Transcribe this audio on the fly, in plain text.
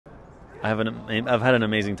I've had an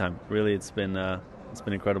amazing time. Really, it's been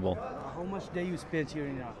incredible. How much day you spent here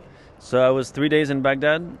in Iraq? So I was 3 days in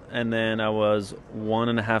Baghdad, and then I was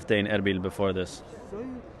 1.5 days in Erbil before this. So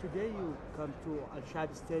today you come to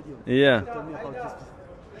Al-Shab Stadium. Yeah. Tell me about this.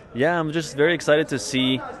 Yeah, I'm just very excited to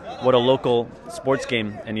see what a local sports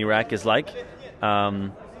game in Iraq is like.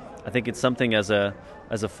 I think it's something as a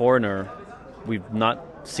foreigner we've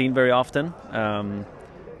not seen very often. Do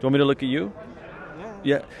you want me to look at you?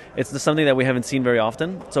 Yeah, it's something that we haven't seen very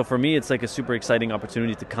often. So for me, it's like a super exciting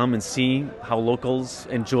opportunity to come and see how locals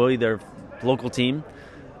enjoy their local team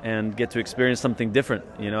and get to experience something different.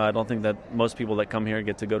 You know, I don't think that most people that come here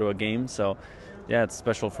get to go to a game. So yeah, it's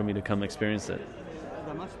special for me to come experience it.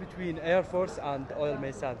 The match between Air Force and Oil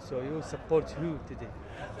Meisan. So you support who today?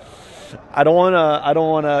 I don't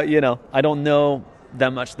wanna, you know, I don't know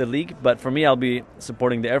that much the league, but for me, I'll be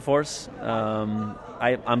supporting the Air Force.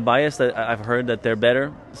 I'm biased. I've heard that they're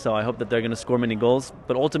better, so I hope that they're going to score many goals.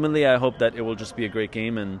 But ultimately, I hope that it will just be a great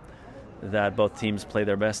game and that both teams play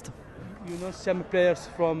their best. You know some players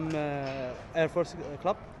from Air Force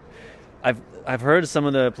club? I've heard some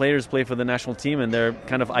of the players play for the national team, and they're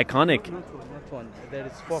kind of iconic. Not one. There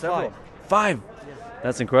is four, Several. five. Five. Yes.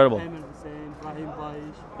 That's incredible.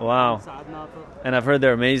 Wow. And I've heard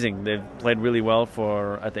they're amazing. They've played really well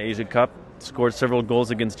at the Asia Cup. Scored several goals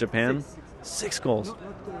against Japan. Six goals.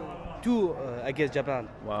 Two against Japan.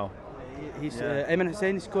 Wow. Ayman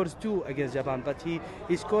Hussein scores 2 against Japan, but he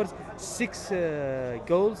scores 6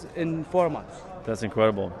 goals in 4 months. That's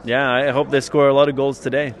incredible. Yeah, I hope they score a lot of goals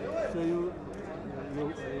today. So you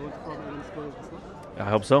want to probably score this one? I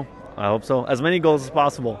hope so. I hope so. As many goals as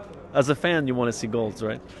possible. As a fan, you want to see goals,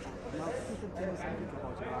 right?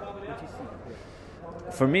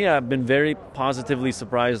 For me, I've been very positively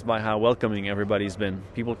surprised by how welcoming everybody's been.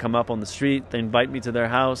 People come up on the street, they invite me to their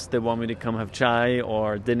house, they want me to come have chai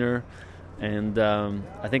or dinner. And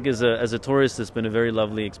I think as a tourist, it's been a very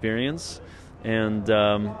lovely experience. And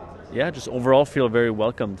yeah, just overall feel very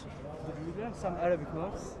welcomed. Did you learn some Arabic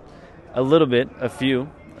words? A little bit, a few.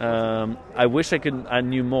 I wish I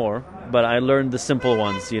knew more, but I learned the simple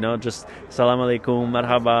ones, you know, just salam alaikum,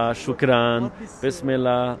 marhaba, shukran,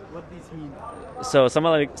 bismillah. What does this mean? So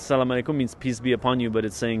salam alaikum means peace be upon you, but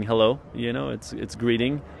it's saying hello, you know, it's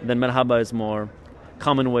greeting. And then marhaba is more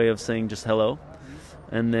common way of saying just hello.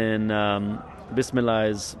 And then bismillah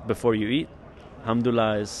is before you eat.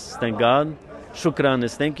 Alhamdulillah is thank God. Shukran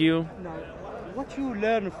is thank you. Now, what you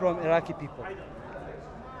learn from Iraqi people?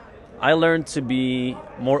 I learned to be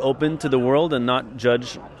more open to the world and not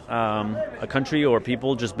judge a country or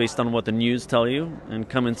people just based on what the news tell you, and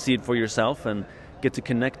come and see it for yourself and get to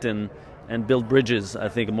connect and build bridges, I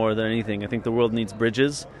think, more than anything. I think the world needs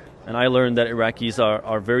bridges, and I learned that Iraqis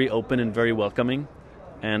are very open and very welcoming,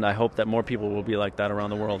 and I hope that more people will be like that around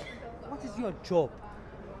the world. What is your job?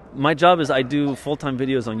 My job is I do full-time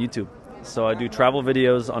videos on YouTube. So I do travel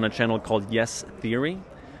videos on a channel called Yes Theory.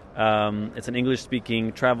 It's an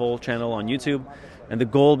English-speaking travel channel on YouTube, and the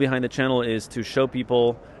goal behind the channel is to show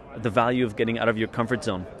people the value of getting out of your comfort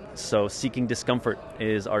zone. So seeking discomfort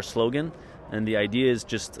is our slogan, and the idea is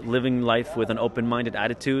just living life with an open-minded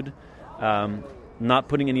attitude, not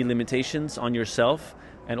putting any limitations on yourself,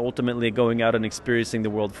 and ultimately going out and experiencing the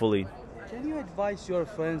world fully. Can you advise your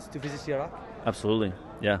friends to visit Iraq? Absolutely,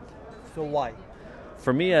 yeah. So why?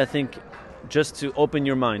 For me, I think just to open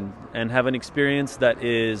your mind and have an experience that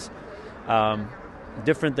is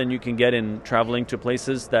different than you can get in traveling to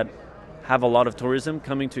places that have a lot of tourism.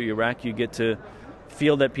 Coming to Iraq, you get to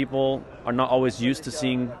feel that people are not always used to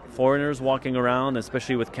seeing foreigners walking around,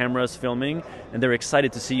 especially with cameras filming, and they're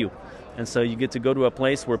excited to see you. And so you get to go to a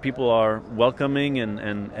place where people are welcoming, and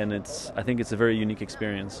I think it's a very unique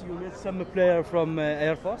experience. You met some player from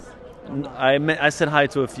Air Force? I said hi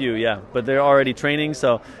to a few, yeah, but they're already training,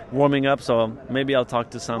 so warming up, so maybe I'll talk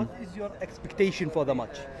to some. What is your expectation for the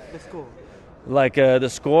match? The score? Like the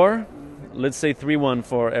score, let's say 3-1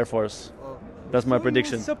 for Air Force. That's my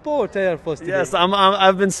prediction. You support Air Force today. Yes,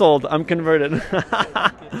 I've been sold. I'm converted.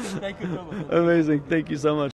 Thank you so much. Amazing. Thank you so much.